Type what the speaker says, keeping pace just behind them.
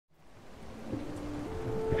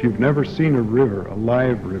If you've never seen a river, a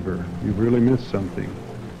live river, you've really missed something.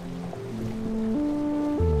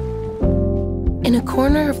 In a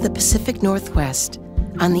corner of the Pacific Northwest,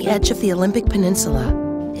 on the edge of the Olympic Peninsula,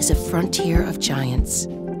 is a frontier of giants.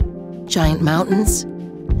 Giant mountains,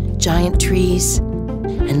 giant trees,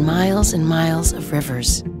 and miles of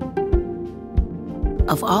rivers.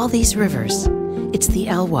 Of all these rivers, it's the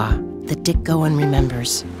Elwha that Dick Goin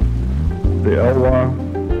remembers. The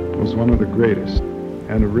Elwha was one of the greatest,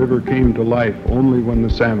 and a river came to life only when the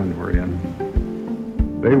salmon were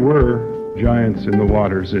in. They were giants in the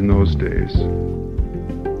waters in those days.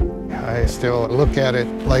 I still look at it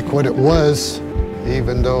like what it was,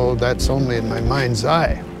 even though that's only in my mind's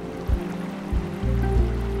eye.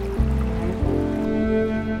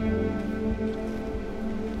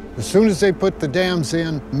 As soon as they put the dams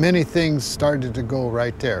in, many things started to go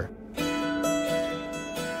right there.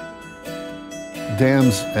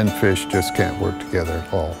 Dams and fish just can't work together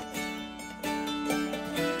at all.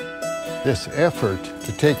 This effort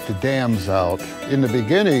to take the dams out, in the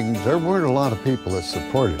beginning, there weren't a lot of people that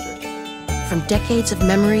supported it. From decades of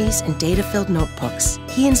memories and data-filled notebooks,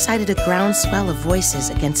 he incited a groundswell of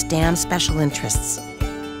voices against dam special interests.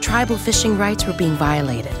 Tribal fishing rights were being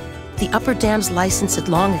violated. The upper dam's license had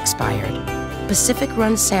long expired.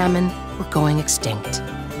 Pacific-run salmon were going extinct.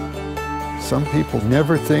 Some people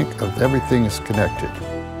never think of everything as connected.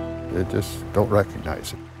 They just don't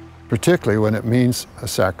recognize it, particularly when it means a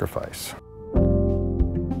sacrifice.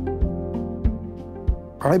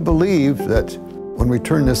 I believe that when we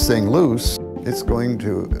turn this thing loose, it's going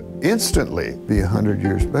to instantly be 100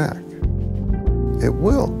 years back. It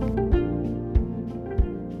will.